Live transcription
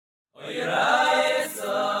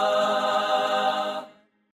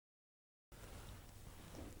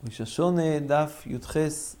ראש השונה דף י"ח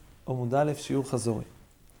עמוד א' שיעור חזורי.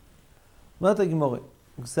 אומרת הגמורה,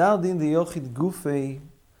 גזר דין דיוחיד גופי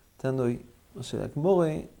תנוי. מה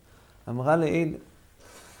שהגמורה אמרה לאל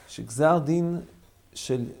שגזר דין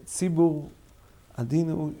של ציבור, הדין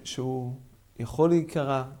הוא שהוא יכול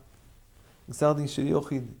להיקרא, גזר דין של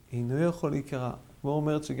יוחיד אינו יכול להיקרא. הגמורה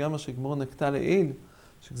אומרת שגם מה שהגמורה נקטה לאל,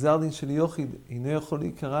 שגזר דין של יוחיד אינו יכול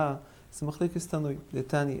להיקרא, זה מחלקת תנוי.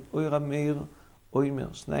 דתני, אוי רב מאיר, אוי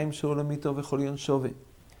מר, שניים שעולמיתו וכל יון שווה.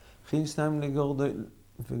 חין שניים לגורדו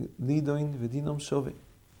ולידוין ודינום שווה.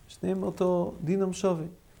 שניהם אותו דינום שווה.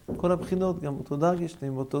 כל הבחינות, גם אותו דרגה,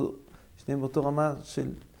 שניהם באותו רמה של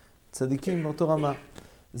צדיקים באותו רמה.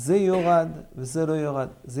 זה יורד וזה לא יורד.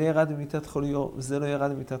 זה ירד במיטת חוליו וזה לא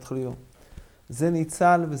ירד במיטת חוליו. זה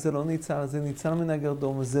ניצל וזה לא ניצל. זה ניצל מן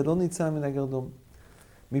הגרדום וזה לא ניצל מן הגרדום.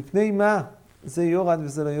 מפני מה? זה יורד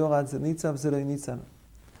וזה לא יורד. זה ניצל וזה לא ניצל.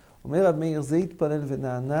 אומר רב מאיר, זה יתפלל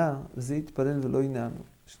ונענה, וזה יתפלל ולא ינענו.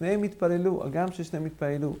 שניהם יתפללו, הגם ששניהם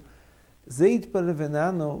יתפללו. זה יתפלל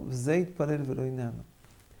ונענו, וזה יתפלל ולא ינענו.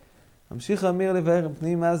 המשיך רב מאיר לבאר,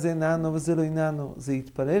 מפני מה זה נענו וזה לא ינענו. זה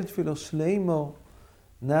יתפלל תפילו שלימו,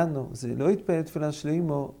 נענו. זה לא יתפלל תפילה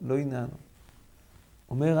שלימו, לא ינענו.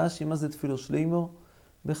 אומר רש"י, מה זה תפילו שלימו?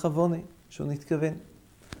 בכוונה, שהוא נתכוון.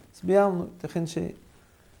 אז ביארנו, תכן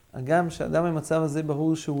שהגם שאדם במצב הזה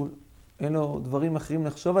ברור שהוא אין לו דברים אחרים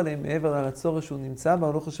לחשוב עליהם, מעבר על הצורך שהוא נמצא בה,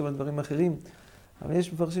 הוא לא חושב על דברים אחרים. אבל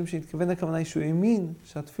יש מפרשים שהתכוון הכוונה היא שהוא האמין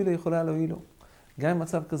שהתפילה יכולה להועיל לו. גם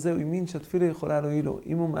במצב כזה הוא האמין שהתפילה יכולה להועיל לו.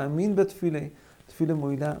 אם הוא מאמין בתפילה, תפילה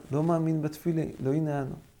מועילה. לא מאמין בתפילה, לא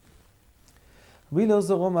ינענו. רבי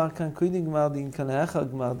אלעזר אמר כאן קודם גמר דין, כאן לאחר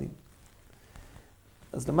גמר דין.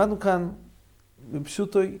 אז למדנו כאן,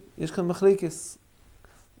 בפשוטו, יש כאן מחלקס.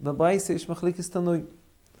 בברייסה יש מחלקס תנוי.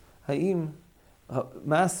 האם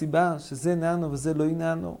מה הסיבה שזה נענו וזה לא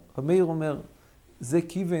ינענו? רב מאיר אומר, זה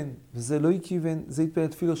כיוון וזה לא כיוון, זה יתפלל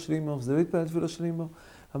תפילו שלימו וזה לא יתפלל תפילו שלימו.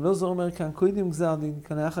 רב אלעזר אומר כאן קודם גזר דין,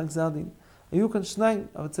 כאן לאחר גזר דין. היו כאן שניים,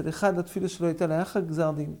 אבל אצל אחד התפילה שלו הייתה לאחר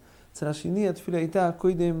גזר דין, אצל השני התפילה הייתה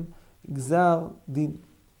קודם גזר דין.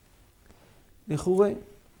 לכאורה,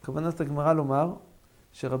 כוונת הגמרא לומר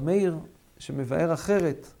שרב מאיר שמבאר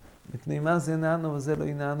אחרת, מפני מה זה נענו וזה לא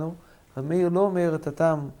ינענו, רב מאיר לא אומר את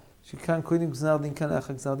הטעם שכאן קודם גזר דין, כאן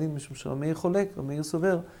לאחר גזר דין, משום שרב מאיר חולק, רב מאיר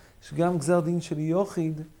סובר שגם גזר דין של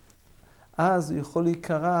יוחיד, אז הוא יכול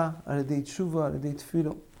להיקרא על ידי תשובה, על ידי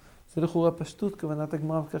תפילו. זה לכאורה פשטות, כוונת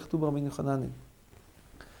הגמרא, וכך כתוב ברבי יוחנן.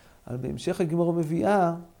 אבל בהמשך הגמרא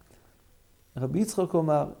מביאה, רבי יצחק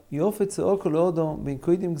אומר, יופת צעוקו לאודו בין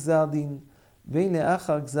קודם גזר דין, בין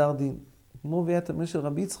לאחר גזר דין. כמו מביאה את המל של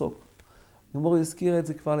רבי יצחק. הגמרא הזכיר את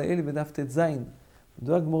זה כבר לאלי בדף ט"ז.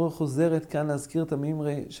 מדוע הגמרא חוזרת כאן להזכיר את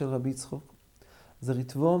המימרה של רבי יצחק? אז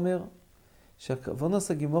הריטב"א אומר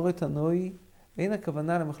שהכוונס הגמורת תנוי אין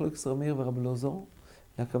הכוונה למחלוקת רב מאיר ורב אלעזר,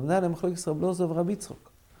 אלא הכוונה למחלוקת רב אלעזר ורבי יצחק.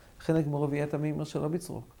 לכן הגמרא הביאה את המימרה של רבי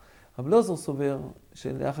יצחק. רב אלעזר סובר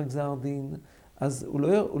שלאחר גזר דין, אז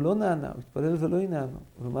הוא לא נענה, הוא התפלל ולא ינענו.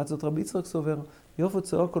 ולעומת זאת רבי יצחק סובר, יופת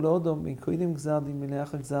צעוקו לאודום בין קודם גזר דין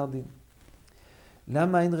מלאחר גזר דין.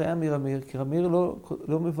 למה אין ראיה מרב מאיר? כי רב מאיר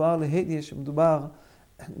לא מבואר להדיה שמדובר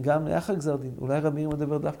גם לאחר גזר דין. אולי רב מאיר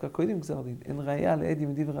מדבר דווקא קודם גזר דין. אין ראיה להדיה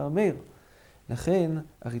מדברי רב מאיר. לכן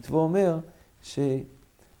הריטב"א אומר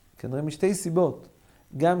שכנראה משתי סיבות.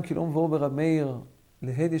 גם כי לא מבואר ברב מאיר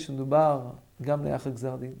להדיה שמדובר גם לאחר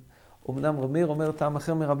גזר דין. אמנם רב מאיר אומר טעם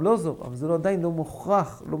אחר מרב אלעזר, אבל זה עדיין לא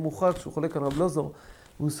מוכרח שהוא חולק על רב אלעזר,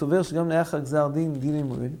 והוא סובר שגם לאחר גזר דין דין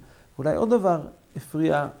מועיל. אולי עוד דבר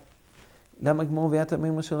הפריע למה הגמרא מביאה את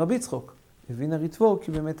המימרה של רבי יצחק? הבין הריטב"א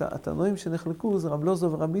כי באמת התנועים שנחלקו זה רב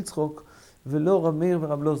אלעזר ורבי יצחק, ולא רב מאיר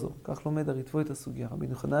ורב אלעזר. כך לומד הריטב"א את הסוגיה. רבי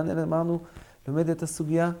יוחנן אמרנו, לומד את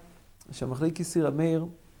הסוגיה שהמחלוקת היא רב מאיר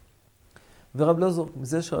ורב אלעזר.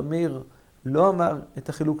 מזה שרב מאיר לא אמר את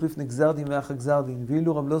החילוק לפני גזר דין ואחר גזר דין,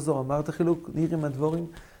 ואילו רב אלעזר אמר את החילוק, נראים הדבורים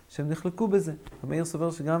שהם נחלקו בזה. רב מאיר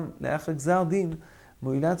סובר שגם לאחר גזר דין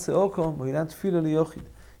מועילת צעוקו, מועילת תפילה ליוחיד.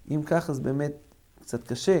 אם כך אז באמת קצת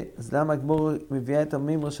קשה, אז למה הגמרא מביאה את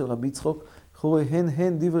המימרה של רבי יצחק? לכאורה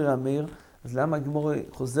הן דברי רב מאיר, אז למה הגמרא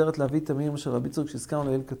חוזרת להביא את המימרה של רבי יצחק שהזכרנו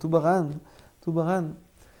לעיל? כתוב בר"ן,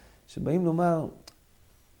 שבאים לומר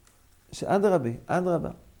שאדרבה,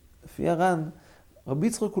 לפי הר"ן, רבי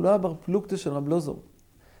יצחק הוא לא הבר פלוגתא של רב אלעזר.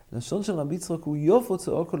 לשון של רבי יצחק הוא יופת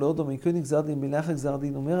צעוקו לאודום בין קודם גזר דין מלאחר גזר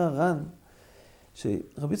דין. אומר הר"ן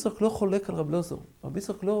שרבי יצחק לא חולק על רב אלעזר. רבי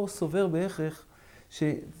יצחק לא סובר בהכרח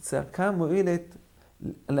שצעקה מועילת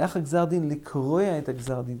לאחר גזר דין לקרוע את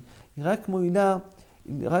הגזר דין. היא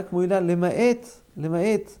רק מועילה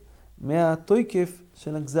למעט מהתויקף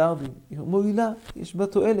של הגזר דין. היא מועילה, יש בה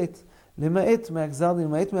תועלת, למעט מהגזר דין,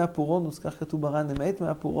 למעט מהפורונוס, כך כתוב ברן, למעט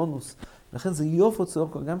מהפורונוס. לכן זה יופו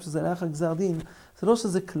צורקו, גם שזה לאחר גזר דין, זה לא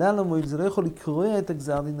שזה כלל לא מועיל, זה לא יכול לקרוע את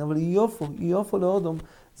הגזר דין, אבל יופו לאודום,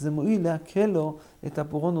 זה מועיל להקל לו את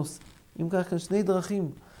הפורונוס. אם כך כאן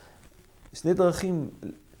שני דרכים,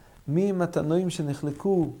 מי הם התנועים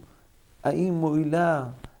שנחלקו, האם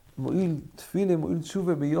מועיל תפילה, מועיל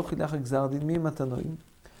תשובה ביוכי לאחר גזר דין, מי הם התנועים?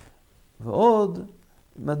 ועוד,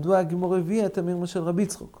 מדוע הגמור הביאה את המירמה של רבי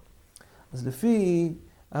יצחוק? אז לפי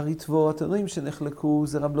הריטבו, התנועים שנחלקו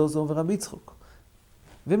זה רב לוזור ורבי יצחוק.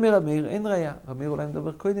 ומרב מאיר אין ראיה, רב מאיר אולי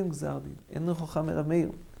מדבר קודם גזר דין, אין נוכחה מרב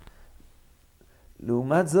מאיר.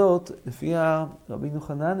 לעומת זאת, לפי רבינו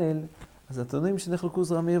חננאל, אז התנועים שנחלקו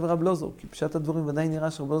זה רב מאיר ורב לוזור, כי פשט הדברים ודאי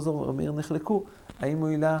נראה שרב לוזור ורב מאיר נחלקו, האם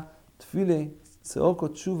מועילה תפילה, צעוקו,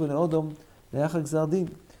 תשובה לאודום, לאחר גזר דין.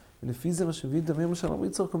 ולפי זה מה שהביא דמיר מה שרבי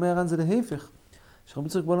יצחוק אומר הר"ן זה להיפך. שרבי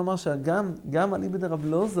יצחוק בוא לומר שגם על איבד הרב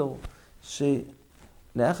לוזור,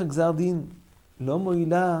 שלאחר גזר דין לא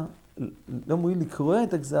מועיל לקרוא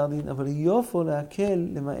את הגזר דין, אבל יופו להקל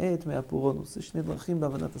למעט מהפורונוס. זה שני דרכים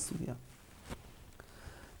בהבנת הסוגיה.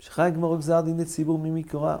 שחי הגמור גזר דין לציבור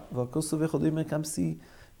ממקורה, והכל סובך עוד אומר קמסי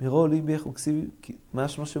מרו ליבך וכסיב,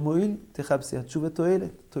 משמע שמועיל, תחפשי התשובה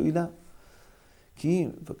תועילה. כי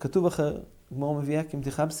כתוב אחר, גמור מביאה, כי אם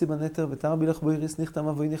תחפשי בנתר ותרבי לך בו יריס נכתם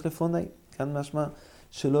אבוינך לפוני. כאן משמע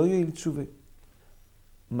שלא יועיל תשובה.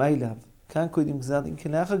 מה אליו? כאן קודם גזר דין, כי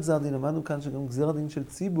לאחר גזר דין למדנו כאן שגם גזר דין של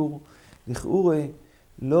ציבור, לכאורה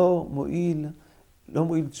לא מועיל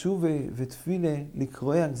תשובה ותפילה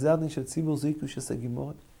לקרוא גזר דין של ציבור זו יקוש עשה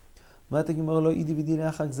גימורת. אומרת הגימורת לא אידי וידי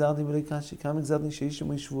לאחר גזר דין ולא יקרא שכמה גזר דין שיש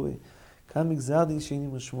שמוי שבועי, כמה גזר דין שאיני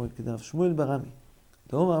משמועי, כדי רב שמואל ברמי.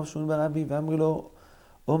 לא אומר רב שמואל ברבי ואמרי לו,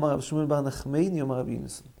 אומר רב שמואל בר נחמני, אומר רבי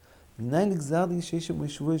ינסון. מניין לגזר דין שיש שמוי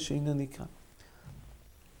שבועי שאינו נקרא.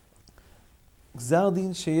 גזר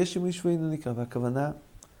דין שיש שמוי שבועי אינו נקרא, והכוונה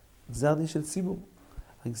גזר דין של ציבור.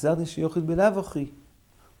 הגזר דין שיוחד בלאו אחי,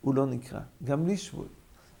 הוא לא נקרא, גם בלי שבועי,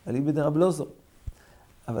 על איבד הרב לוזור.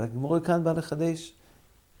 אבל הגמור כאן בא לחדש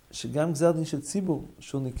שגם גזר דין של ציבור,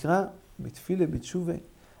 שהוא נקרא בתפילה, בתשובה,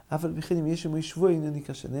 אבל בכן אם יש שמוי שבועי אינו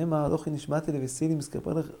נקרא, שנאמר, לא כן נשמעתי לבסילי,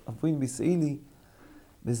 מסכפר לך אבוין בישאילי,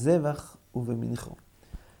 בזבח ובמנחו.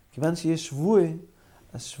 כיוון שיש שבועי,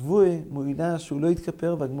 השבוע מועילה שהוא לא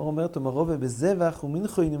יתכפר, והגמור אומרת, אומרו בזבח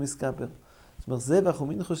ומנחו אינו מסכפר. זאת אומרת, זבח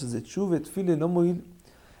ומנחו שזה תשובה, תפילה לא מועיל,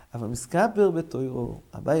 אבל מסכפר בתוירו.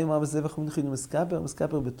 אביי אומר בזבח ומנחו אינו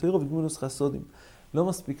מסכפר בתוירו וגמילוס חסודים. לא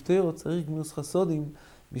מספיק תוירו, צריך גמילוס חסודים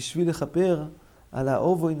בשביל לכפר על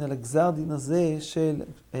האובוין, על הגזר דין הזה של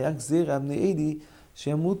היה גזירה, בני אלי,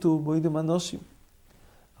 שימותו בו ידום אנושים.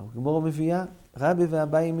 הגמור מביאה, רבי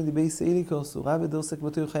ואביי מליבי סאילי קורסו, רבי דעוסק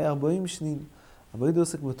בתויר חיי 40 שנים, אביי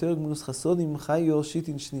דעוסק בתויר גמילוס חסודים, חיי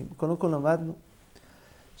שיטין שנים. קודם כל למדנו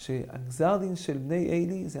שהגזר דין של בני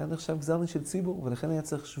אלי זה היה נחשב גזר דין של ציבור, ולכן היה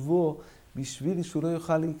צריך שבוע בשביל שהוא לא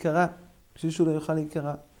יוכל להיקרא.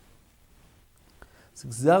 זה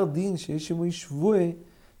גזר דין שיש שמוי שבוע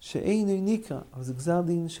שאינו נקרא, אבל זה גזר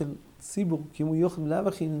דין של ציבור, כי אם הוא יוכל לאו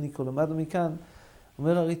הכי אינו נקרא. למדנו מכאן,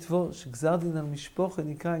 אומר הריטבו, שגזר דין על משפחה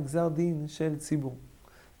נקרא גזר דין של ציבור.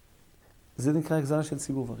 זה נקרא גזר של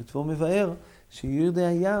ציבור, והריטבו מבאר שירדי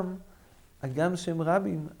הים, הגם שהם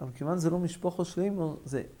רבים, אבל כיוון זה לא משפחה שלמה,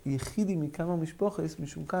 זה יחידי מכמה משפחה,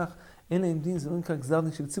 משום כך אין להם דין, זה לא נקרא גזר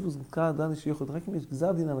דין של ציבור, זה נקרא גזר דין שיכול. רק אם יש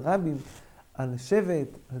גזר דין על רבים, על שבט,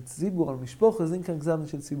 על ציבור, על משפחה, זה נקרא גזר דין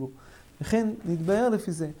של ציבור. לכן נתבהר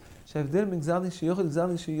לפי זה, שההבדל בין גזר דין שיכול לגזר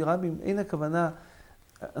דין של רבים, אין הכוונה,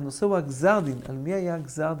 הנושא הוא הגזר דין, על מי היה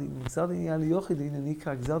הגזר דין? גזר דין היה ליוחד, הנה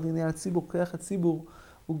נקרא, גזר דין היה הציבור, כוח הציבור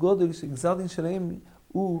הוא גודל, שגזר דין שלהם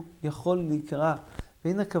הוא יכול להיקרא.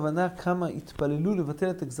 ואין הכוונה כמה התפללו לבטל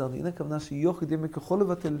את הגזר דין, אין הכוונה שיוחד יהיה בכוחו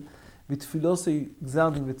לבטל בתפילוסי גזר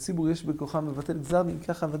דין, וציבור יש בכוחם לבטל גזר דין,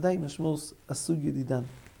 ככה ודאי משמעו הסוג ידידן.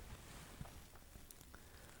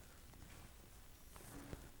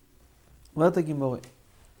 אומרת הגימורה,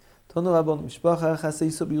 תונו רבנו, משפחה יחסי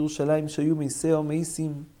איסו בירושלים שהיו מייסה או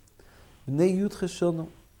מייסים, בני י' חשונו.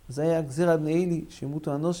 זה היה הגזיר על בני אלי,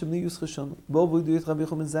 שימותו אנוש בני י' חשונו. בואו בוידו את רבי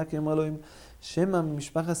יחמן זקי, אמר להם, שמא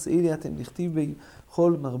ממשפחת סאילי אתם לכתיב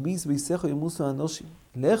בכל מרביס ביסכו ימוסו אנושים.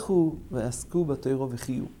 לכו ועסקו בתוירו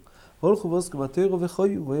וחיו. הולכו ועסקו בתוירו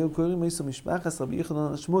וחיו, והיו קוראים איסו משפחת רבי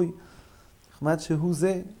יחנון השמוי, נחמד שהוא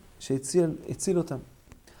זה שהציל אותם.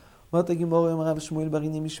 אומרת הגימורה, אמר רב שמואל בר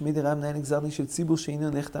הנה משמי דרב מנהל גזר דין של ציבור שאינו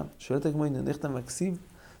נחתם. שואלת הגמורה, אינו נחתם וכסיב,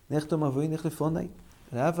 נחתם אבוי לפוני.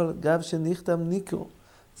 אבל גב שנחתם ניקרו.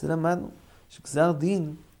 זה למדנו, שגזר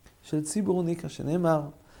דין של ציבור הוא ניקרא, שנאמר,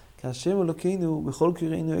 כהשם אלוקינו בכל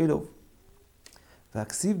קראינו אלוב.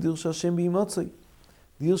 והכסיב דירשו השם באימוצוי.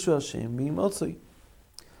 דירשו השם באימוצוי.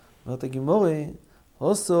 אומרת הגמורה,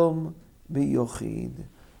 הוסום ביוחיד.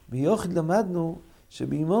 ביוחיד למדנו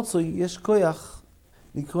שבאימוצוי יש כוח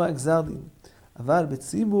לקרוא גזר דין. אבל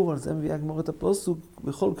בציבור, על זה מביא הגמורה את הפוסוק,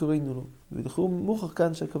 בכל קוראינו לו. ולכאורה מוכח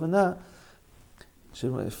כאן שהכוונה,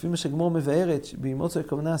 שלפי מה שהגמורה מבארת, שבאימוצוי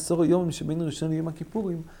הכוונה 10 יומים שבין ראשון ליום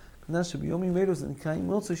הכיפורים, הכוונה שביומים אלו זה נקרא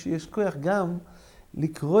אימוצוי שיש כוח גם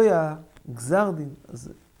לקרוא גזר דין. אז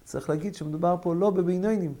צריך להגיד שמדובר פה לא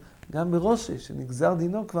בבינונים, גם בראש שנגזר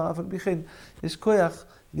דינו כבר, אבל בכן יש כוח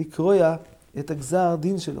לקרוא את הגזר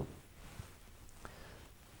דין שלו.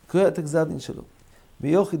 לקרוא את הגזר דין שלו.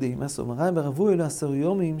 ביוחידי, מה סומריים ברבו אלו 10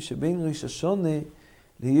 יומים שבין ראש השונה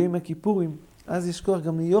ליום הכיפורים, אז יש כוח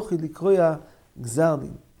גם ליוחיד לקרוא גזר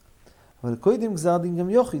דין. אבל קודם גזר דין גם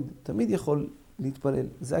יוחיד, תמיד יכול להתפלל.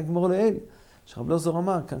 זה הגמור לאל, שרב לוזור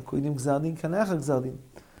אמר, כאן קודם גזר דין, כאן לאחר גזר דין.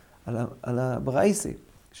 על הברייסה,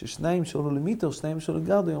 כששניים שעולו למיטר, שניים שעולו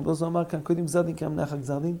לגרדו, רב לוזור אמר, כאן קודם גזר דין, כאן לאחר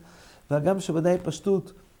גזר דין. וגם שוודאי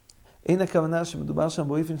פשטות, אין הכוונה שמדובר שם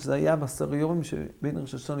באופן שזה היה ב10 יומים שבין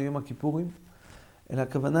ראש השונה ליום הכיפורים, אלא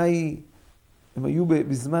הכוונה היא, הם היו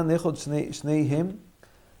בזמן אחד שניהם,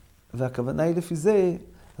 והכוונה היא לפי זה,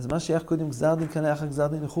 אז מה שייך קודם גזר דין, כאן לאחר גזר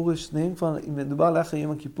דין, לחורי שניהם כבר, אם מדובר לאחר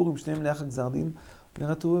יום הכיפורים, שניהם לאחר גזר דין,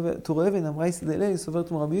 אומר תורה אבן, אמרה יסי דלי, סוברת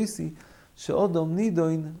כמו רבי יסי, שעוד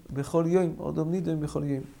נידוין בכל יום, עוד נידוין בכל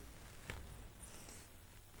יום.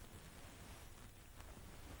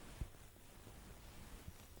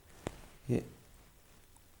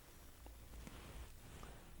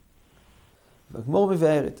 והגמור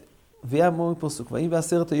מבארת, והיה מור פסוק, ויהי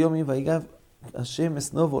ב10 היומים, ויגף השם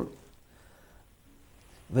אסנובול.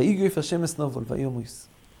 ויגף השם אסנובול, ויומויס.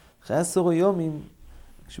 אחרי 10 יומים,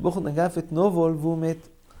 כשבוכו נגף את נובול, והוא מת.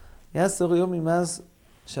 היה 10 יומים אז,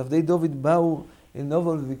 שעבדי דוד באו אל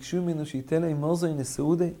נובול, וביקשו ממנו שייתן להם מוזוין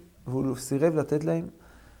לסעודה, והוא סירב לתת להם.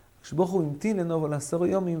 כשבוכו המתין לנובול 10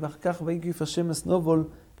 יומים, ואחר כך ויגף השם אסנובול,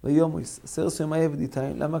 ויומויס. 10 יום היה עבד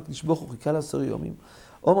איתיים, למה כשבוכו חיכה ל10 יומים?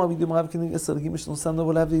 אומר רבי דמרב כנגד 10 לגימו שנוסם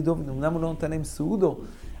נובול לעבדי דוד, אמנם הוא לא נתן להם סעודו,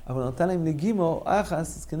 אבל נתן להם לגימו,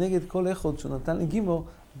 אחס, אז כנגד כל אחד שהוא נתן לגימו,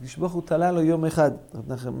 כשבוך הוא תלה לו יום אחד.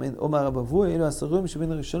 אומר רב אבו, אלו 10 יומים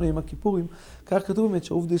שבין הראשון ליום הכיפורים, כך כתוב באמת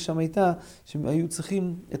שהעובדה שם הייתה, שהם היו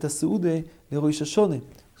צריכים את הסעודה לראש השונה.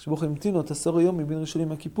 כשבוך המתינו את 10 יומים בין ראשון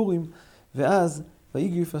ליום הכיפורים, ואז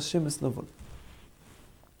ויגף השם אסנובול.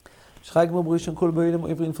 שחי גמור בראשון כל באילם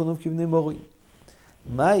עברים לפונוב כבני מורין.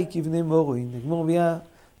 מהי כבני מורין? הגמור מביאה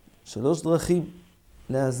 3 דרכים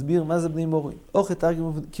להסביר מה זה בני מורין. אוכל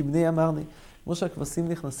תרגם כבני אמרני. כמו שהכבשים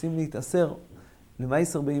נכנסים להתאסר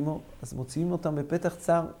למייסר באימו, אז מוציאים אותם בפתח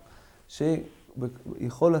צר,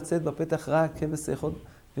 שיכול לצאת בפתח רע כבש אחד,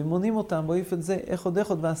 ומונים אותם באופן זה, אחד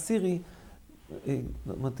והסירי,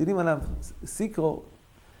 מטילים עליו סיקרו,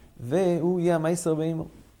 והוא יהיה המייסר באימו.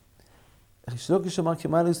 שלוקיש אמר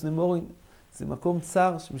כמלוס נמורין, זה מקום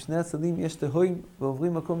צר שמשני הצדים יש תהויים,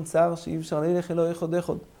 ועוברים מקום צר שאי אפשר ללך אלו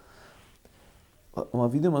אחד.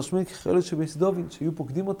 המעבידים משמעית כחלק שבייס דובין, שהיו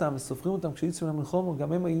פוקדים אותם וסופרים אותם כשיוצאים למלחמה,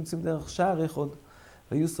 גם הם היו יוצאים דרך שער אחד,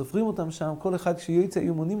 והיו סופרים אותם שם, כל אחד כשיוצא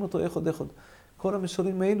היו מונים אותו אחד. כל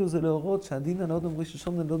המשולים האלו זה להורות שהדין על אודם ראש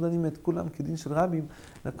השונה לא דנים את כולם כדין של רבים,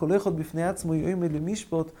 לכל אחד בפני עצמו יואים אלה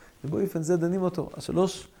משפט, ובאופן זה דנים אותו.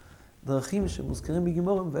 3 דרכים שמוזכרים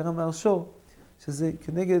בגימורם, ואר מהרשו, שזה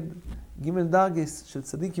כנגד ג' דרגס של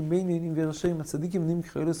צדיקים בינונים ורשעים, הצדיקים נעים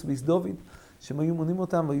כחילוס בייס דוד, שהם היו מונים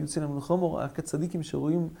אותם והיו יוצאים למלחמה, רק הצדיקים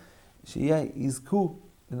שרואים שיזכו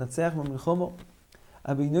לנצח במלחמה.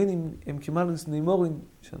 הבינונים הם כמלוס נמורין,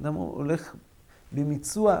 שאדם הולך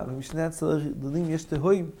במצווה, ומשני הצדדים יש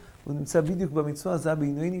תהויים, הוא נמצא בדיוק במצווה, זה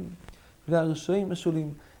הבינונים. והרשעים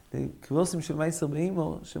משולים לקבוסים של מייסר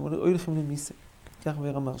באימו, שהם הולכים למיסה. כך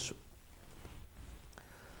ואר אמרשו.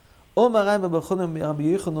 אומר רבי ברכונם ברבי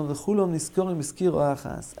יוחנן וכולם נזכורים הזכירו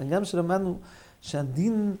האחס. גם שלמדנו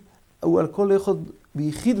שהדין הוא על כל אחד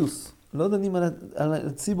ביחידוס, לא דנים על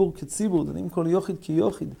הציבור כציבור, דנים כל יוחיד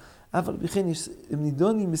כיוחיד, אבל בכן הם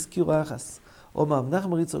נידונים הזכירו האחס. אומר אבנח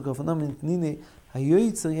מריצור כרפונם נתניני, היו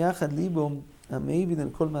יצר יחד ליבו המעיבין על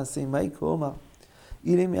כל מעשי מייקו, אומר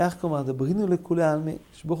אילי מאח כלומר, דברינו לכולי העלמי,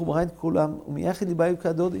 שבוך הוא ברא את כולם, ומייחד ליבאיו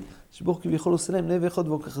כדודי, שבוך כביכול עושה להם לב אחד,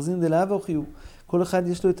 וכחזין דלאו וחיו. כל אחד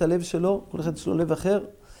יש לו את הלב שלו, כל אחד יש לו לב אחר.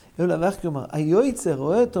 אלו לבח כלומר, היועצר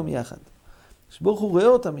רואה אותם יחד. שבוך הוא רואה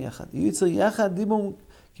אותם יחד. היועצר יחד, ליבו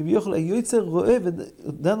כביכול, היועצר רואה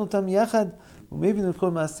ודן אותם יחד, ומבין את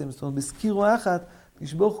כל מעשיהם. זאת אומרת, בסקירו אחת,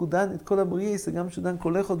 שבוך הוא דן את כל הבריאה, זה גם שדן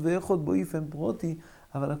כל אחד ואחד באופן פרוטי,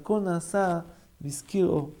 אבל הכל נעשה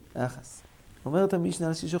בסקירו אחס. אומרת המשנה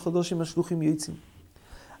על 6 חודשים השלוחים יועצים.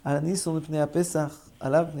 על הניסון לפני הפסח,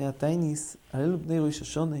 עליו פני התייניס, על אלו פני ראש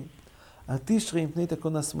השונה, על תשרי פני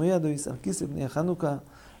תקון הסמוידויס, על כיסא פני החנוכה,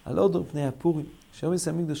 על אודר פני הפורים, שהיום יש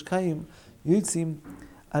המקדוש קיים, יוצאים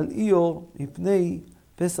על איור מפני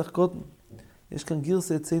פסח קוטן. יש כאן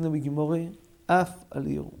גרסה אצלנו בגימורי, אף על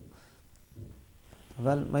איור.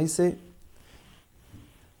 אבל מה יעשה?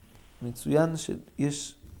 מצוין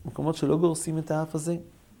שיש מקומות שלא גורסים את האף הזה,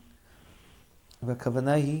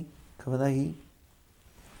 והכוונה היא,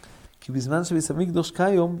 כי בזמן שבית המקדוש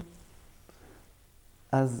קיים,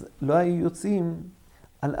 אז לא היו יוצאים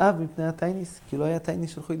על אב מפני התייניס, כי לא היה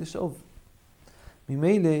תייניס של חודש אוב.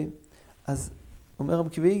 ממילא, אז אומר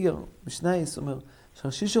רבי וייגר, בשנייס, אומר,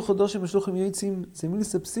 שהשישה חודשים השלוחים יוצאים, זה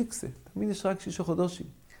מיליס הפסיקסה, תמיד יש רק 6 חודשים.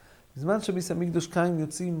 בזמן שבית המקדוש קיים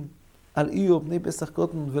יוצאים על איוב בני פסח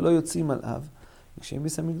קוטן ולא יוצאים על אב, וכשהם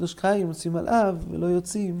בית המקדוש קיים יוצאים על אב ולא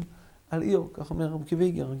יוצאים על איוב, כך אומר רבי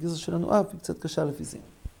וייגר, הגזרה שלנו אב היא קצת קשה לפי זה.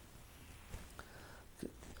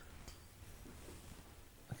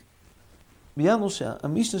 ביירנו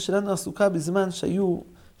שהמשנה שלנו עסוקה בזמן שהיו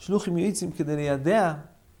שלוחים יועצים כדי לידע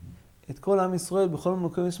את כל עם ישראל בכל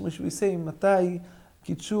מקום שמשוויסים מתי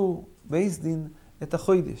קידשו בייס דין את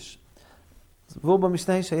החודש. אז בואו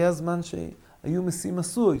במשנה שהיה זמן שהיו משים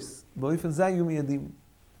אסויס, באופן זה היו מיידים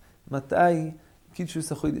מתי קידשו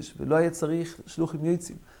את החודש, ולא היה צריך שלוחים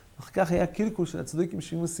יועצים. אחר כך היה קלקול של הצדוקים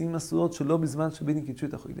שהיו משים אסויות שלא בזמן שבין קידשו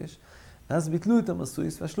את החודש, ואז ביטלו את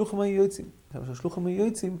המסויס והשלוחים היו יועצים. כשהשלוחים היו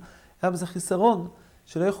יועצים היה בזה חיסרון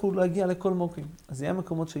שלא יכולו להגיע לכל מוקים. אז היה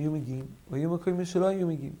מקומות שהיו מגיעים, והיו מקומות שלא היו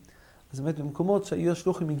מגיעים. אז באמת במקומות שהיו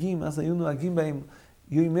השלוחים מגיעים, אז היו נוהגים בהם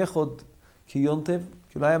יום אחד כיונטב,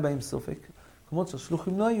 כי לא היה בהם סופק. במקומות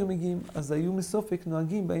שהשלוחים לא היו מגיעים, אז היו מסופק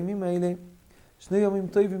נוהגים בימים האלה 2 יומים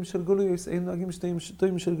טובים של גלויוס, היו נוהגים 2 יומים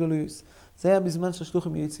טובים של גלויוס. זה היה בזמן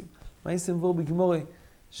שהשלוחים יוצאים. מה יסמבור בגמורה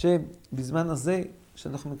שבזמן הזה,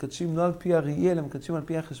 שאנחנו מקדשים לא על פי הראייה, אלא מקדשים על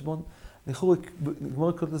פי החשבון, לכאורה,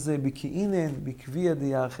 גמורה קוראת לזה בקיאינן, בקביע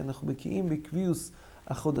דיארך, אנחנו בקיאים בקביוס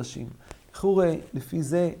החודשים. לכאורה, לפי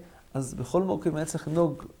זה, אז בכל מקום היה צריך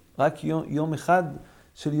לנהוג רק יום אחד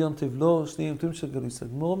של יונטב, לא 2 ימים טובים של גלויס.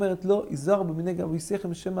 הגמורה אומרת, לא, יזהר במנהג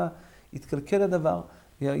אבויסכם שמא יתקלקל הדבר,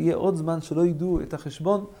 יהיה עוד זמן שלא ידעו את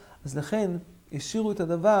החשבון, אז לכן השאירו את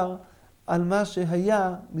הדבר על מה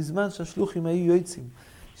שהיה בזמן שהשלוחים היו יועצים.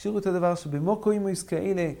 השאירו את הדבר שבמוקוים או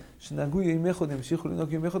כאלה שנהגו יום אחד, המשיכו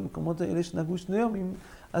לנהוג יום אחד, במקומות האלה שנהגו 2 ימים,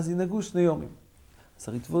 אז ינהגו 2 ימים. אז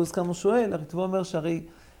הריטבו הזכרנו שואל, הריטבו אומר שהרי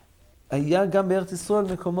היה גם בארץ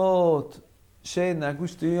ישראל מקומות שנהגו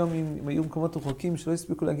 2 ימים, הם היו מקומות רחוקים שלא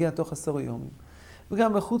הספיקו להגיע תוך 10 ימים.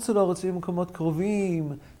 וגם בחוץ לארץ היו מקומות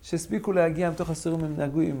קרובים שהספיקו להגיע תוך 10 ימים, הם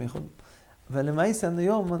נהגו יום אחד. אבל למעשה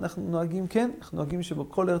היום אנחנו נוהגים, כן, אנחנו נוהגים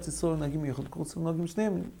שבכל ארץ ישראל נוהגים יום אחד, בחוץ לארץ נוהגים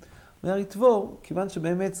 2 ימים. אומר יתבור, כיוון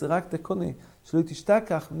שבאמת זה רק תקונה שלא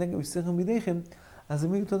תשתכח ונגע ויסכם בידיכם, אז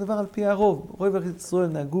העמידו את הדבר על פי הרוב. רוב ארץ ישראל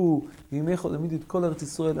נהגו ימי אחד, העמידו את כל ארץ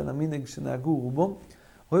ישראל על המנהג שנהגו רובו.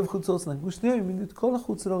 רוב חוץ לארץ נהגו 2 ימים, העמידו את כל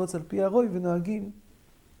החוץ לארץ על פי הרוב ונוהגים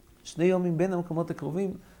 2 ימים בין המקומות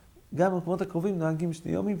הקרובים. גם המקומות הקרובים נוהגים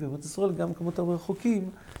 2 ימים, ובארץ ישראל גם המקומות הרחוקים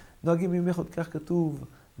נוהגים ימי אחד. כך כתוב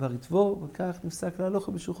בריטבו, וכך נפסק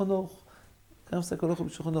להלוכה בשולחן ערוך. כך נפסק להלוכה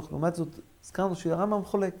בשולחן ערוך. לעומת זאת, הזכרנו שהרמב"ם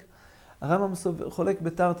חולק. הרמב"ם חולק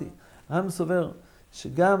בתרתי. הרמב"ם סובר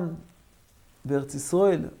שגם בארץ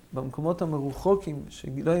ישראל, במקומות המרוחוקים,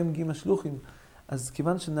 שלא היו מגיעים השלוחים, אז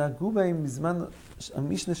כיוון שנהגו בהם בזמן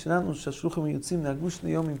המשנה שלנו, שהשלוחים יוצאים, נהגו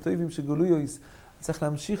 2 ימים טובים של גלויוס, צריך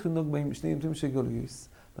להמשיך לנהוג בהם 2 ימים טובים של גלויוס,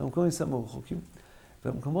 במקומות המרוחוקים.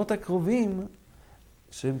 במקומות הקרובים,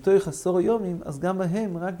 שהם תוך 10 ימים, אז גם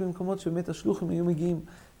בהם, רק במקומות שבאמת השלוחים היו מגיעים,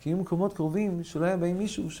 כי היו מקומות קרובים שלא היה בהם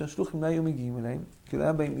מישהו, שהשלוחים לא היו מגיעים אליהם, כי לא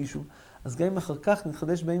היה בהם מישהו, אז גם אם אחר כך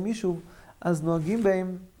נתחדש בהם מישהו, אז נוהגים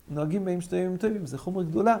בהם 2 ימים טובים. זה חומר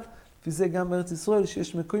גדולה, לפי זה גם בארץ ישראל,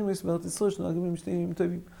 שיש מקוים בארץ ישראל שנוהגים בהם 2 ימים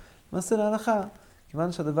טובים. מעשה להלכה,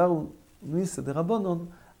 כיוון שהדבר הוא ניסא דרבנן,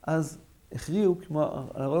 אז הכריעו, כמו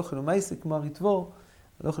הלכה למעשה,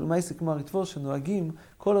 כמו הריטבו, שנוהגים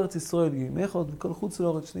כל ארץ ישראל יום אחד, וכל חוץ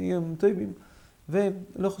לארץ 2 ימים טובים,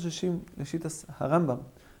 ולא חוששים לשיטת הרמב"ם.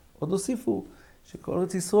 עוד הוסיפו שכל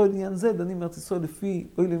ארץ ישראל עניין זה, דנים ארץ ישראל לפי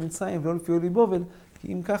אוהל מצרים ולא לפי אוהל בבל,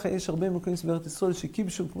 כי אם ככה יש הרבה מקומות בארץ ישראל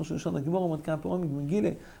שקיבשו, כמו שלשון הגמרא אומרת כמה פעמים במגילה,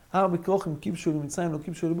 הרבה כרוכים קיבשו למצרים, לא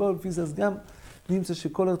קיבשו לבבל, לפי זה אז גם נמצא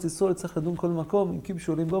שכל ארץ ישראל צריך לדון כל מקום, אם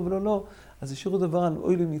קיבשו לבבל או לא, אז השאירו דבר על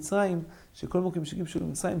אוהל מצרים, שכל מקום שקיבשו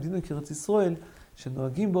למצרים דינו כארץ ישראל,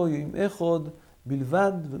 שנוהגים בו יום אחד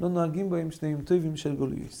בלבד, ולא נוהגים בו עם 2 ימים טובים של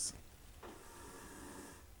גלויוס.